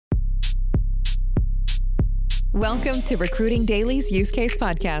Welcome to Recruiting Daily's Use Case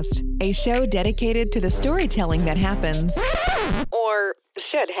Podcast, a show dedicated to the storytelling that happens, or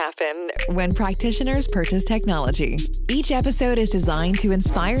should happen, when practitioners purchase technology. Each episode is designed to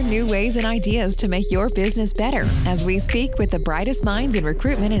inspire new ways and ideas to make your business better as we speak with the brightest minds in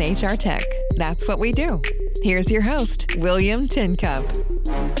recruitment and HR tech. That's what we do. Here's your host, William Tincup.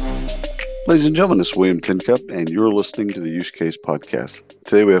 Ladies and gentlemen, this is William Tincup, and you're listening to the Use Case Podcast.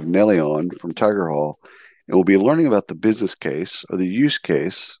 Today we have Nellie on from Tigerhall, and we'll be learning about the business case or the use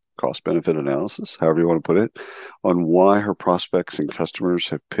case, cost-benefit analysis, however you want to put it, on why her prospects and customers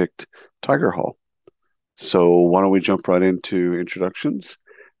have picked Tigerhall. So why don't we jump right into introductions?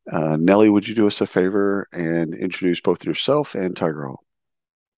 Nellie, would you do us a favor and introduce both yourself and Tigerhall?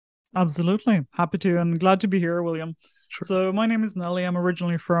 Absolutely. Happy to, and glad to be here, William. Sure. So my name is Nellie. I'm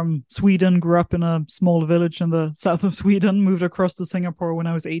originally from Sweden, grew up in a small village in the south of Sweden, moved across to Singapore when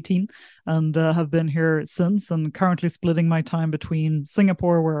I was 18 and have been here since, and currently splitting my time between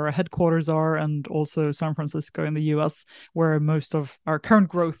Singapore, where our headquarters are, and also San Francisco in the US, where most of our current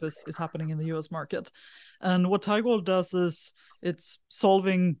growth is happening in the US market. And what Tigerhall does is it's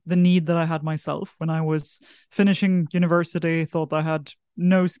solving the need that I had myself when I was finishing university, thought I had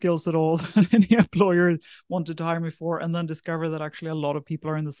no skills at all that any employer wanted to hire me for, and then discover that actually a lot of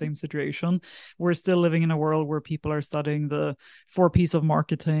people are in the same situation. We're still living in a world where people are studying the 4 P's of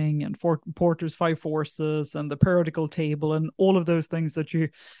marketing and Porter's 5 forces and the periodical table and all of those things that you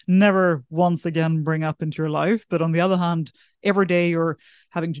never once again bring up into your life. But on the other hand, every day you're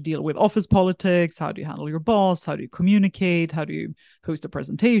having to deal with office politics. How do you handle your boss? How do you communicate? How do you host a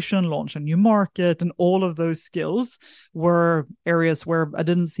presentation, launch a new market? And all of those skills were areas where I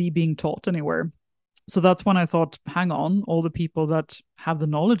didn't see being taught anywhere. So that's when I thought, hang on, all the people that have the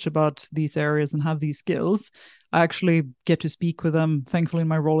knowledge about these areas and have these skills, I actually get to speak with them, thankfully, in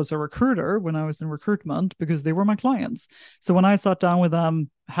my role as a recruiter when I was in recruitment, because they were my clients. So when I sat down with them,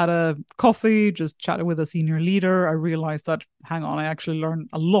 had a coffee, just chatted with a senior leader, I realized that, hang on, I actually learned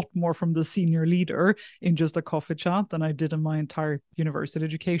a lot more from the senior leader in just a coffee chat than I did in my entire university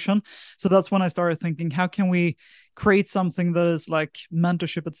education. So that's when I started thinking, how can we create something that is like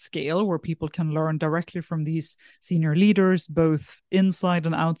mentorship at scale, where people can learn directly from these senior leaders, both inside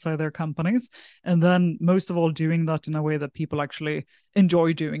and outside their companies, and then most of all doing that in a way that people actually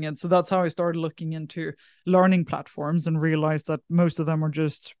enjoy doing it. So that's how I started looking into learning platforms and realized that most of them are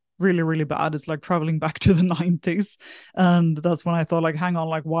just really, really bad. It's like traveling back to the 90s. And that's when I thought, like, hang on,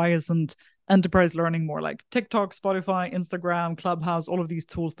 like, why isn't enterprise learning more like TikTok, Spotify, Instagram, Clubhouse, all of these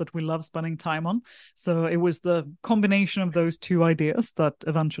tools that we love spending time on? So it was the combination of those two ideas that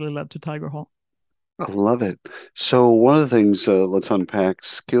eventually led to Tigerhall. I love it. So one of the things, let's unpack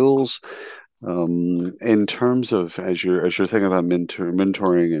skills in terms of as you're thinking about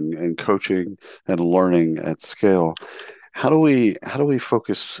mentoring and coaching and learning at scale. How do we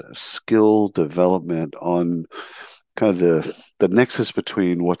focus skill development on kind of the nexus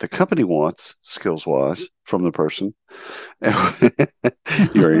between what the company wants skills wise from the person, and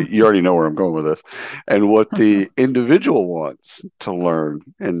you already know where I'm going with this, and what the individual wants to learn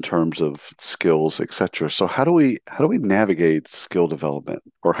in terms of skills, etc. So how do we navigate skill development,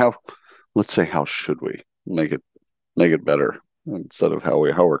 or how should we make it better instead of how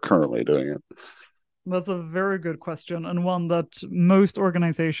we're currently doing it? That's a very good question, and one that most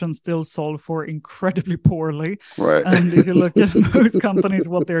organizations still solve for incredibly poorly. Right. And if you look at most companies,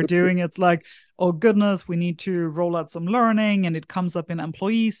 what they're doing, it's like, oh goodness, we need to roll out some learning, and it comes up in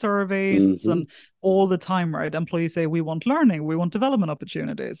employee surveys and all the time, right? Employees say, we want learning, we want development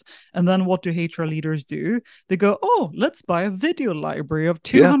opportunities. And then what do HR leaders do? They go, oh, let's buy a video library of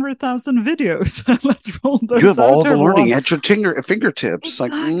 200,000 videos. Let's roll those out. You have all the everyone. learning at your fingertips.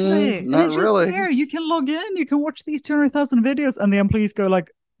 Exactly. Like, not really. There. You can log in, you can watch these 200,000 videos, and the employees go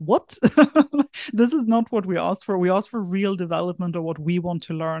like, what? This is not what we asked for. We asked for real development of what we want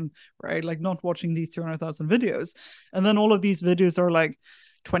to learn, right? Like, not watching these 200,000 videos. And then all of these videos are like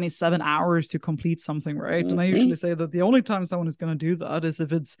 27 hours to complete something, right? And I usually say that the only time someone is going to do that is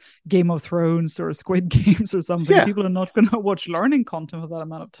if it's Game of Thrones or Squid Games or something. Yeah. People are not going to watch learning content for that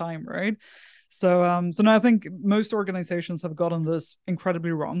amount of time, right? So now I think most organizations have gotten this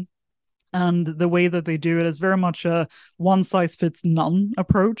incredibly wrong. And the way that they do it is very much a one-size-fits-none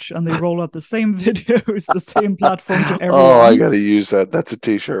approach, and they roll out the same videos, the same platform to everyone. Oh, I got to use that. That's a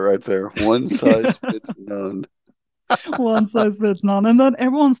t-shirt right there. One size fits none. One size fits none. And then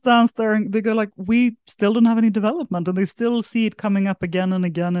everyone stands there and they go like, we still don't have any development. And they still see it coming up again and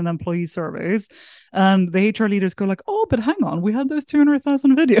again in employee surveys. And the HR leaders go like, oh, but hang on, we had those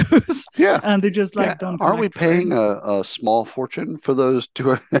 200,000 videos. Yeah. And they just Yeah. like don't Aren't we connect, right? paying a small fortune for those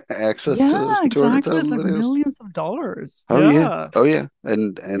access to those Yeah, exactly. It's 200,000 like videos? millions of dollars. Oh yeah. Yeah, Oh yeah.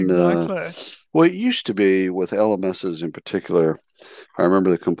 And exactly. well, it used to be with LMSs in particular. I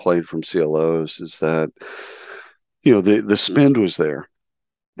remember the complaint from CLOs is that, the spend was there,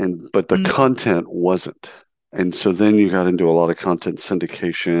 but the Mm, content wasn't. And so then you got into a lot of content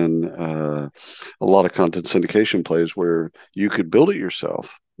syndication, plays where you could build it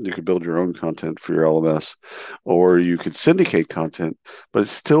yourself. You could build your own content for your LMS, or you could syndicate content, but it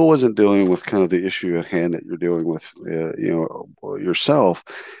still wasn't dealing with kind of the issue at hand that you're dealing with, yourself.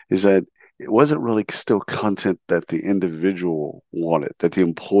 Is that it wasn't really still content that the individual wanted, that the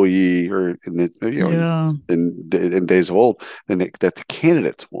employee or yeah. in days of old, that the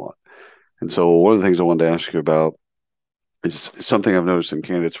candidates want. And so one of the things I wanted to ask you about is something I've noticed in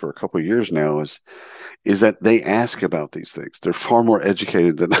candidates for a couple of years now is that they ask about these things. They're far more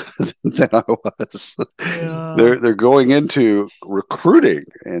educated than than I was. Yeah. They're going into recruiting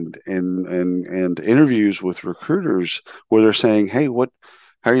and interviews with recruiters where they're saying, "Hey,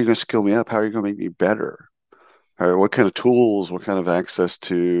 how are you going to skill me up? How are you going to make me better? Or what kind of tools, what kind of access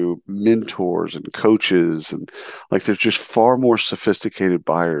to mentors and coaches?" And like, they're just far more sophisticated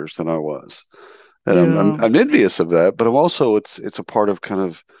buyers than I was. And Yeah. I'm envious of that, but I'm also, it's a part of kind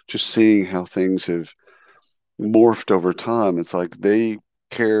of just seeing how things have morphed over time. It's like they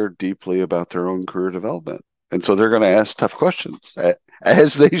care deeply about their own career development. And so they're going to ask tough questions,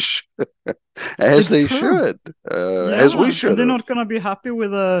 as they should, as It's they true. should, as we Yeah, and should they're have. not gonna be happy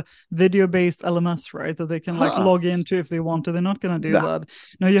with a video-based LMS, right? That they can like Huh. log into if they want to. They're not gonna do No. that.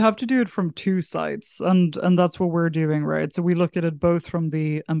 No, you have to do it from two sides, and that's what we're doing, right? So we look at it both from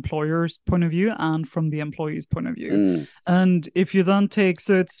the employer's point of view and from the employee's point of view. Mm, And if you then take,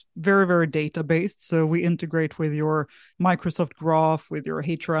 so it's very, very data based. So we integrate with your Microsoft Graph, with your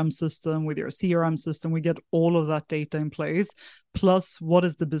HRM system, with your CRM system. We get all of that data in place. Plus, what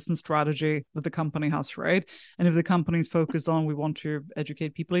is the business strategy that the company has, right? And if the company is focused on, we want to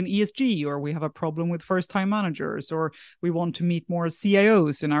educate people in ESG, or we have a problem with first time managers, or we want to meet more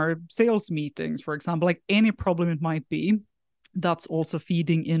CIOs in our sales meetings, for example, like any problem it might be, that's also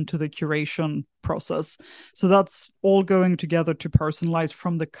feeding into the curation process. So that's all going together to personalize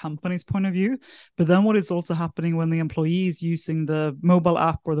from the company's point of view. But then what is also happening when the employee is using the mobile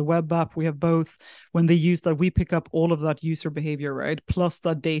app or the web app, we have both. When they use that, we pick up all of that user behavior, right? Plus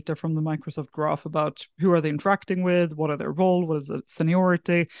that data from the Microsoft Graph about who are they interacting with, what are their role, what is the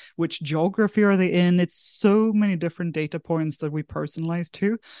seniority, which geography are they in. It's so many different data points that we personalize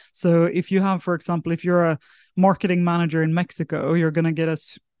to. So if you have, for example, if you're a marketing manager in Mexico, you're going to get a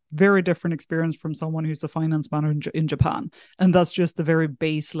very different experience from someone who's a finance manager in Japan. And that's just the very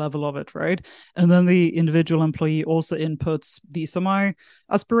base level of it, right? And then the individual employee also inputs, these are my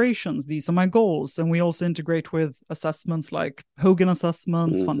aspirations, these are my goals. And we also integrate with assessments like Hogan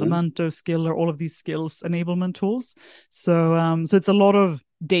assessments, hmm Fundamento, Skiller, all of these skills enablement tools. So it's a lot of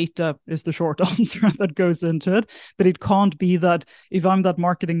data is the short answer that goes into it. But it can't be that if I'm that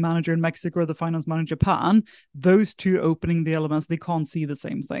marketing manager in Mexico or the finance manager in Japan, those two opening the elements, they can't see the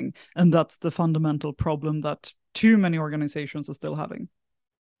same thing. And that's the fundamental problem that too many organizations are still having.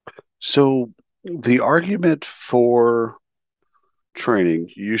 So the argument for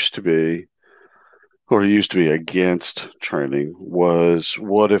training used to be against training, was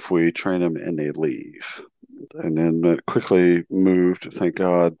what if we train them and they leave? And then it quickly moved, thank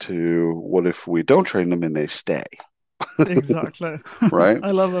God, to what if we don't train them and they stay, Exactly. right?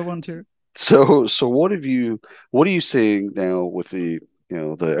 I love that one too. So what are you seeing now with the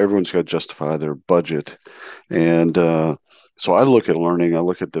everyone's got to justify their budget, and so I look at learning, I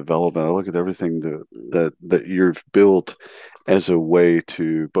look at development, I look at everything that you've built as a way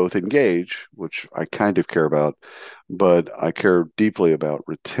to both engage, which I kind of care about, but I care deeply about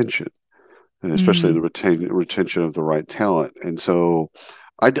retention, and especially the Mm, retention of the right talent. And so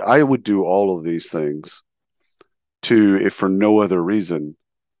I would do all of these things if for no other reason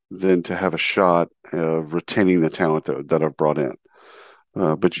than to have a shot of retaining the talent that I've brought in.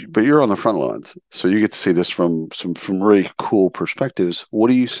 But you're on the front lines, so you get to see this from really cool perspectives.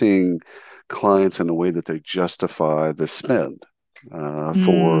 What are you seeing clients in the way that they justify the spend mm,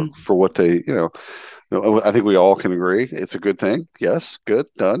 for what they I think we all can agree it's a good thing. Yes, good,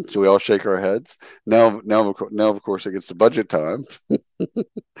 done. So we all shake our heads. Now of course it gets to budget time.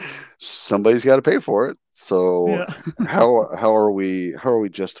 Somebody's got to pay for it. So yeah. how are we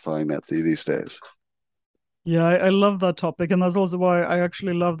justifying that these days? Yeah, I love that topic. And that's also why I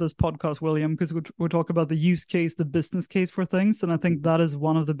actually love this podcast, William, because we talk about the use case, the business case for things. And I think that is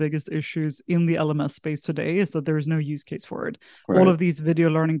one of the biggest issues in the LMS space today is that there is no use case for it. All Right. of these video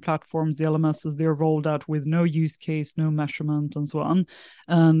learning platforms, the LMSs, they're rolled out with no use case, no measurement, and so on.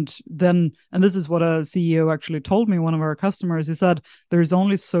 And this is what a CEO actually told me, one of our customers. He said, there's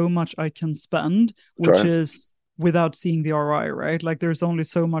only so much I can spend, which Right. is without seeing the ROI, right? Like there's only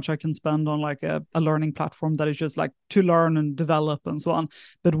so much I can spend on like a learning platform that is just like to learn and develop and so on.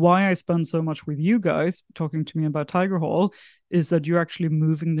 But why I spend so much with you guys talking to me about Tigerhall is that you're actually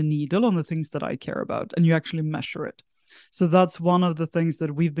moving the needle on the things that I care about and you actually measure it. So that's one of the things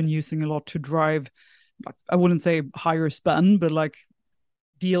that we've been using a lot to drive, I wouldn't say higher spend, but like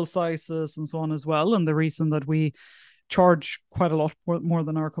deal sizes and so on as well. And the reason that we charge quite a lot more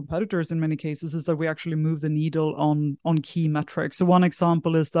than our competitors in many cases is that we actually move the needle on key metrics. So one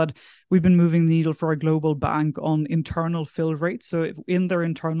example is that we've been moving the needle for a global bank on internal fill rates. So in their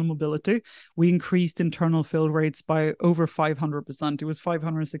internal mobility, we increased internal fill rates by over 500%. It was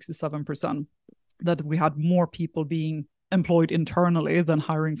 567% that we had more people being employed internally than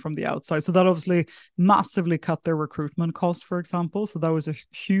hiring from the outside. So that obviously massively cut their recruitment costs, for example. So that was a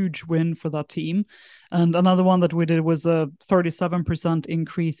huge win for that team. And another one that we did was a 37%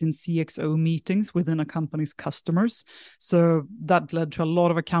 increase in CXO meetings within a company's customers. So that led to a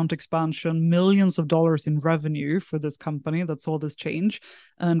lot of account expansion, millions of dollars in revenue for this company that saw this change.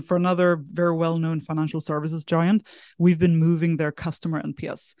 And for another very well-known financial services giant, we've been moving their customer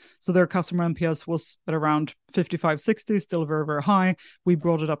NPS. So their customer NPS was at around 55, 60, still very, very high. We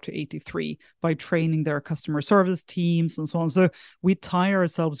brought it up to 83 by training their customer service teams and so on. So we tie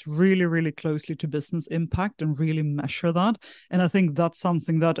ourselves really, really closely to business impact and really measure that. And I think that's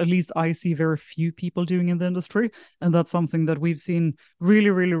something that at least I see very few people doing in the industry. And that's something that we've seen really,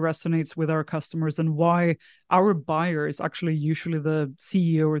 really resonates with our customers and why our buyer is actually usually the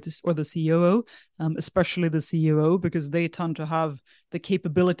CEO or the COO, especially the COO, because they tend to have the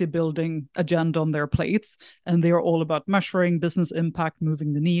capability building agenda on their plates and they are all about measuring business impact,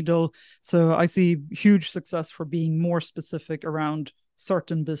 moving the needle. So I see huge success for being more specific around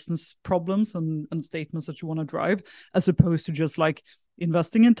certain business problems and statements that you want to drive, as opposed to just like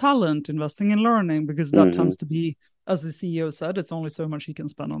investing in talent, investing in learning, because that Mm-hmm. tends to be, as the CEO said, it's only so much he can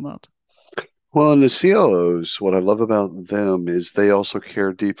spend on that. Well, and the CLOs, what I love about them is they also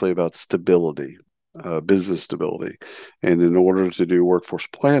care deeply about stability, business stability. And in order to do workforce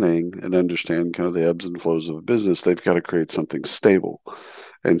planning and understand kind of the ebbs and flows of a business, they've got to create something stable.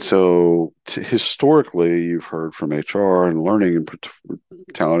 And so historically, you've heard from HR and learning and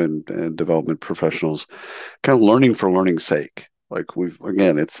talent and development professionals kind of learning for learning's sake. Like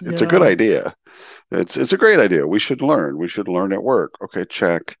again, it's a good Yeah. idea. It's a great idea. We should learn. We should learn at work. Okay,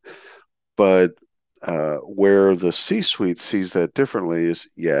 check. But where the C-suite sees that differently is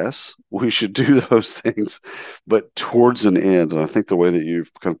yes, we should do those things, but towards an end. And I think the way that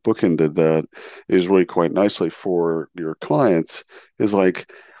you've kind of bookended that is really quite nicely for your clients is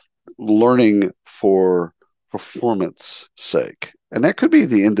like learning for performance sake. And that could be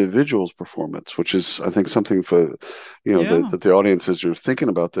the individual's performance, which is, I think, something for, Yeah. that the audience, as you're thinking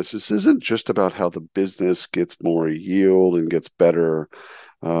about this isn't just about how the business gets more yield and gets better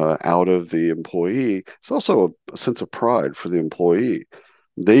out of the employee. It's also a sense of pride for the employee.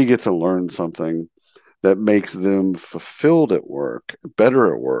 They get to learn something that makes them fulfilled at work,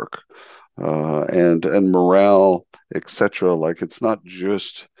 better at work, and morale, etc. Like it's not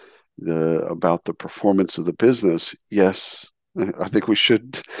just about the performance of the business. Yes, I think we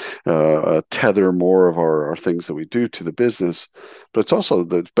should tether more of our things that we do to the business, but it's also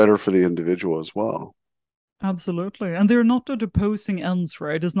that's better for the individual as well. Absolutely. And they're not at opposing ends,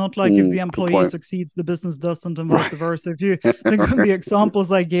 right? It's not like if the Good employee point. succeeds, the business doesn't, and vice Right. versa. If you think of the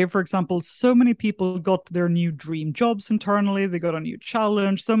examples I gave, for example, so many people got their new dream jobs internally, they got a new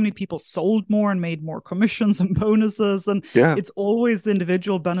challenge, so many people sold more and made more commissions and bonuses. And Yeah. it's always the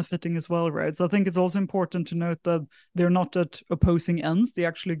individual benefiting as well, right? So I think it's also important to note that they're not at opposing ends, they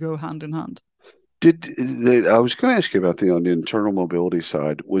actually go hand in hand. I was going to ask you about on the internal mobility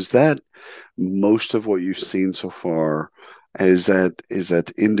side. Was that most of what you've seen so far? Is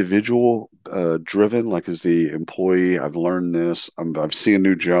that individual driven? Like, is the employee? I've learned this. I've seen a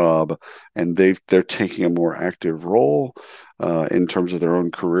new job, and they're taking a more active role in terms of their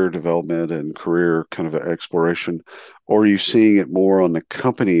own career development and career kind of exploration. Or are you seeing it more on the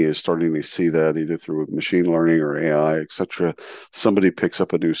company is starting to see that either through machine learning or AI, et cetera? Somebody picks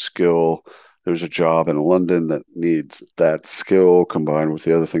up a new skill there's a job in London that needs that skill combined with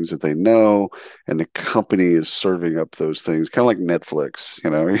the other things that they know, and the company is serving up those things, kind of like Netflix.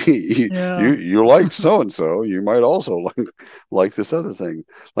 Yeah. You like so and so, you might also like this other thing.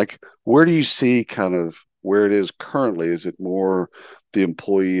 Like, where do you see kind of where it is currently? Is it more the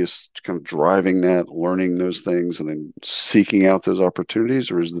employee is kind of driving that, learning those things, and then seeking out those opportunities,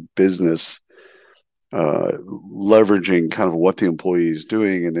 or is the business leveraging kind of what the employee is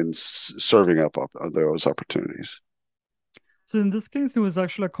doing and then serving up those opportunities? So in this case, it was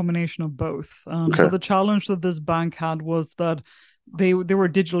actually a combination of both. Okay. So the challenge that this bank had was that they were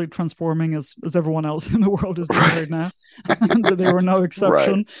digitally transforming as everyone else in the world is doing right now, and they were no Right.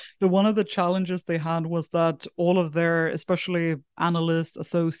 exception. But one of the challenges they had was that all of their, especially analysts,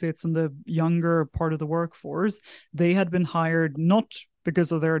 associates, and the younger part of the workforce, they had been hired not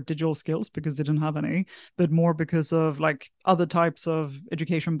because of their digital skills, because they didn't have any, but more because of like other types of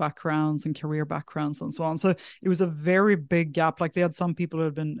education backgrounds and career backgrounds and so on. So it was a very big gap. Like they had some people who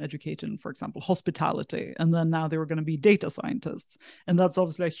had been educated in, for example, hospitality, and then now they were going to be data scientists. And that's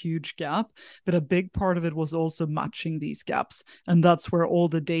obviously a huge gap. But a big part of it was also matching these gaps. And that's where all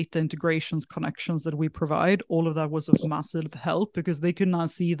the data integrations, connections that we provide, all of that was of massive help, because they could now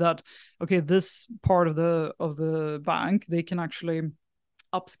see that, okay, this part of the bank, they can actually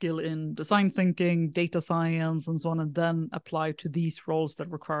upskill in design thinking, data science, and so on, and then apply to these roles that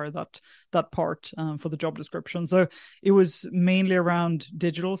require that part for the job description. So it was mainly around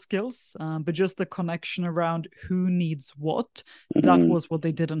digital skills, but just the connection around who needs what, that was what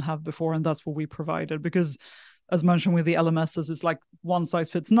they didn't have before, and that's what we provided. Because as mentioned with the LMSs, it's like one size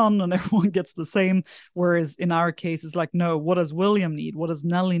fits none and everyone gets the same. Whereas in our case, it's like, no, what does William need? What does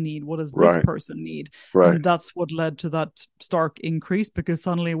Nellie need? What does this Right. person need? Right. And that's what led to that stark increase, because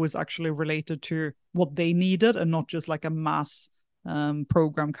suddenly it was actually related to what they needed and not just like a mass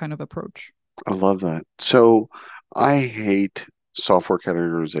program kind of approach. I love that. So I hate software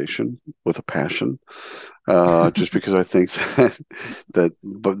categorization with a passion, just because I think that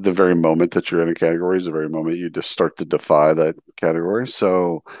but the very moment that you're in a category is the very moment you just start to defy that category.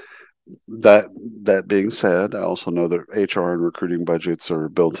 So that that being said, I also know that HR and recruiting budgets are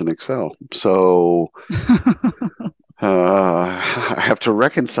built in Excel. So I have to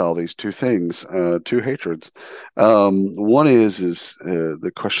reconcile these two things, two hatreds. One is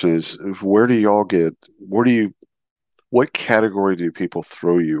the question is, where do y'all get? What category do people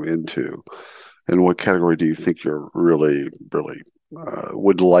throw you into, and what category do you think you're really, really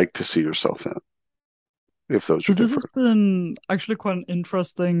would like to see yourself in, if those So are this has different? been actually quite an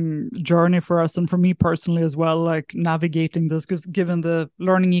interesting journey for us, and for me personally as well, like navigating this, because given the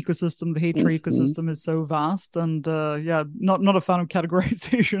learning ecosystem, the HR Mm-hmm. ecosystem is so vast, and yeah, not a fan of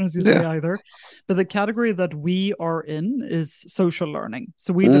categorization, as you say Yeah. either. But the category that we are in is social learning.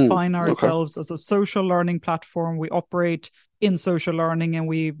 So we define Okay. ourselves as a social learning platform. We operate in social learning, and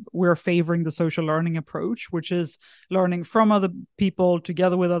we're favoring the social learning approach, which is learning from other people,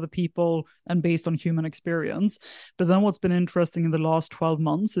 together with other people, and based on human experience. But then what's been interesting in the last 12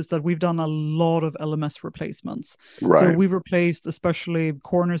 months is that we've done a lot of LMS replacements. So Right. we've replaced, especially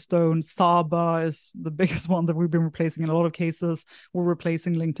Cornerstone. Saba is the biggest one that we've been replacing in a lot of cases. We're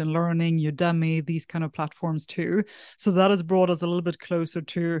replacing LinkedIn Learning, Udemy, these kind of platforms too. So that has brought us a little bit closer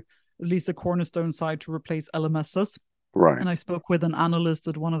to at least the Cornerstone side to replace LMSs. Right. And I spoke with an analyst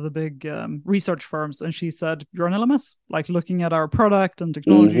at one of the big research firms, and she said, "You're an LMS. Like looking at our product and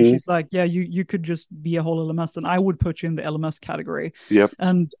technology, Mm-hmm. she's like, yeah, you could just be a whole LMS, and I would put you in the LMS category." Yep.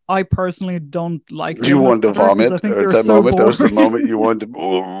 And I personally don't like the You LMS wanted to category because I vomit think at they're that so moment. That was the moment boring. you wanted to.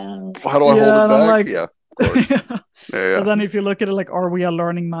 "Oh, how do I hold Yeah, it and I'm back?" like, Yeah. Of course. yeah. Yeah. But then if you look at it, like, are we a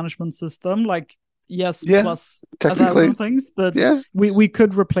learning management system? Like, yes, Yeah. plus a Technically. thousand things, but Yeah. we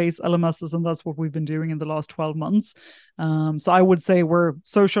could replace LMSs, and that's what we've been doing in the last 12 months. So I would say we're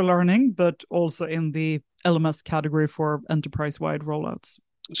social learning, but also in the LMS category for enterprise-wide rollouts.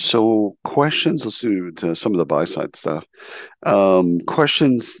 So questions, let's do to some of the buy side stuff.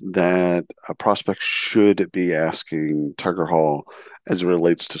 Questions that a prospect should be asking Tigerhall as it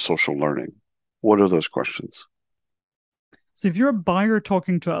relates to social learning. What are those questions? So if you're a buyer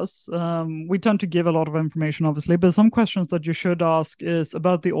talking to us, we tend to give a lot of information, obviously, but some questions that you should ask is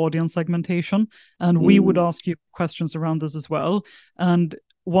about the audience segmentation. And we would Mm, ask you questions around this as well. And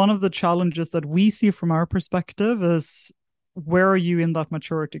one of the challenges that we see from our perspective is, where are you in that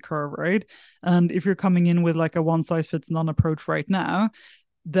maturity curve, right? And if you're coming in with like a one size fits none approach right now,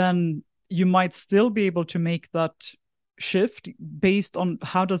 then you might still be able to make that shift based on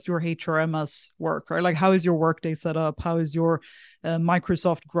how does your HRMS work, right? Like, how is your Workday set up? How is your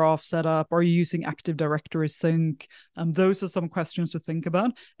Microsoft Graph set up? Are you using Active Directory Sync? Those are some questions to think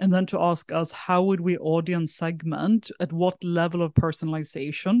about. And then to ask us, how would we audience segment? At what level of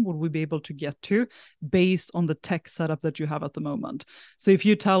personalization would we be able to get to based on the tech setup that you have at the moment? So if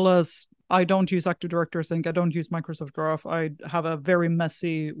you tell us, I don't use Active Directory Sync, I don't use Microsoft Graph, I have a very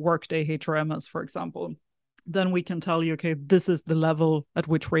messy Workday HRMS, for example, then we can tell you, okay, this is the level at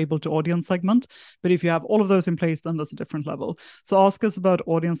which we're able to audience segment. But if you have all of those in place, then that's a different level. So ask us about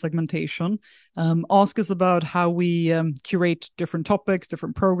audience segmentation. Ask us about how we curate different topics,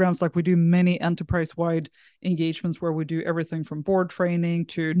 different programs. Like, we do many enterprise-wide engagements where we do everything from board training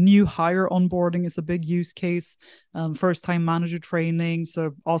to new hire onboarding is a big use case, first-time manager training.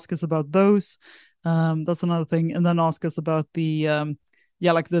 So ask us about those. That's another thing. And then ask us about the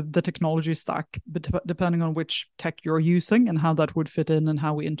like the technology stack, depending on which tech you're using and how that would fit in and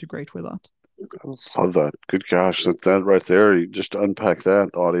how we integrate with that. I love that. Good gosh, that right there, you just unpack that,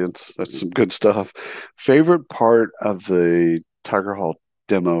 audience. That's some good stuff. Favorite part of the Tigerhall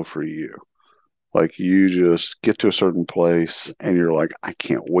demo for you? Like, you just get to a certain place and you're like, I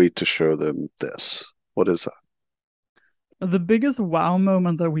can't wait to show them this. What is that? The biggest wow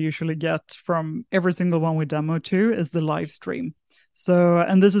moment that we usually get from every single one we demo to is the live stream. So,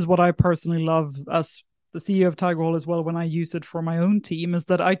 and this is what I personally love as the CEO of Tigerhall as well, when I use it for my own team, is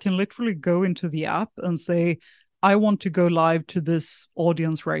that I can literally go into the app and say, I want to go live to this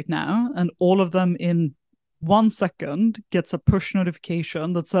audience right now. And all of them in 1 second gets a push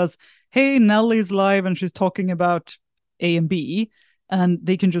notification that says, hey, Nellie's live and she's talking about A and B. And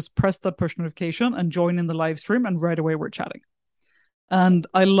they can just press that push notification and join in the live stream, and right away we're chatting. And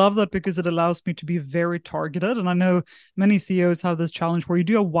I love that because it allows me to be very targeted. And I know many CEOs have this challenge where you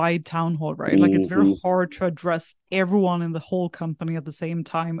do a wide town hall, right? Like, it's very hard to address everyone in the whole company at the same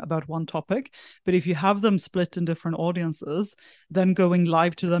time about one topic. But if you have them split in different audiences, then going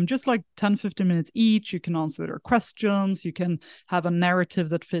live to them just like 10, 15 minutes each, you can answer their questions. You can have a narrative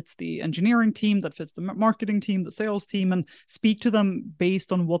that fits the engineering team, that fits the marketing team, the sales team, and speak to them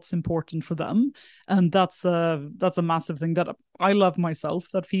based on what's important for them. And that's a massive thing that I love myself,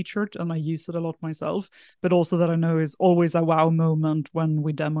 that featured, and I use it a lot myself, but also that I know is always a wow moment when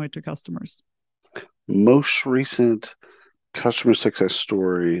we demo it to customers. Most recent customer success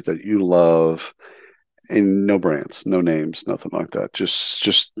story that you love, and no brands, no names, nothing like that.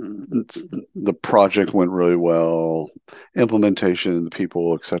 Just the project went really well, implementation, the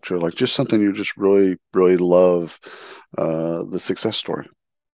people, etc. Like, just something you just really, really love, the success story.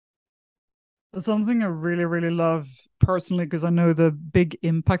 That's something I really, really love personally, because I know the big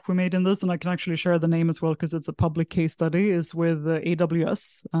impact we made in this, and I can actually share the name as well because it's a public case study, is with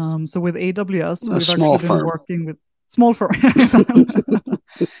AWS. So with AWS, we've actually been working with small firm.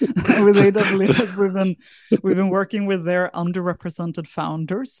 With AWS, we've been working with their underrepresented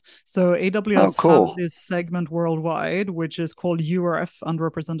founders. So AWS have this segment worldwide, which is called URF,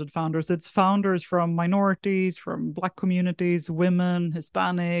 underrepresented founders. It's founders from minorities, from Black communities, women,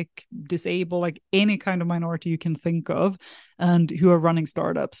 Hispanic, disabled, like any kind of minority you can think of, and who are running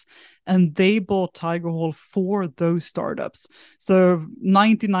startups. And they bought Tigerhall for those startups. So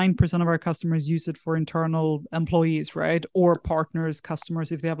 99% of our customers use it for internal employees, right? Or partners, customers,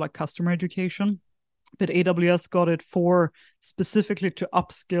 if they have like customer education. But AWS got it for specifically to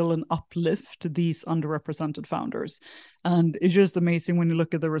upskill and uplift these underrepresented founders. And it's just amazing when you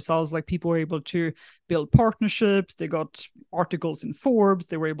look at the results. Like, people were able to build partnerships, they got articles in Forbes,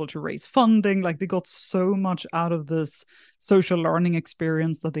 they were able to raise funding. Like, they got so much out of this social learning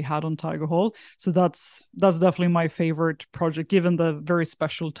experience that they had on Tigerhall. So that's definitely my favorite project, given the very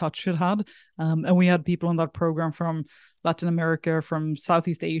special touch it had. And we had people on that program from Latin America, from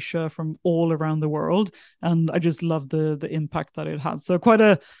Southeast Asia, from all around the world. And I just love the impact that it had. So quite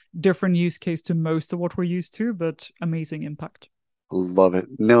a different use case to most of what we're used to, but amazing impact. Love it.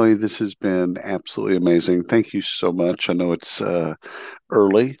 Nellie, this has been absolutely amazing. Thank you so much. I know it's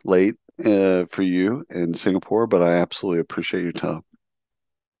late for you in Singapore, but I absolutely appreciate your time.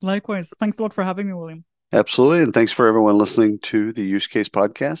 Likewise. Thanks a lot for having me, William. Absolutely. And thanks for everyone listening to the Use Case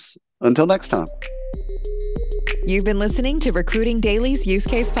Podcast. Until next time. You've been listening to Recruiting Daily's Use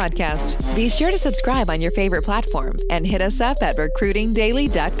Case Podcast. Be sure to subscribe on your favorite platform and hit us up at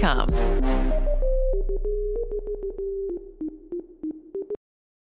recruitingdaily.com.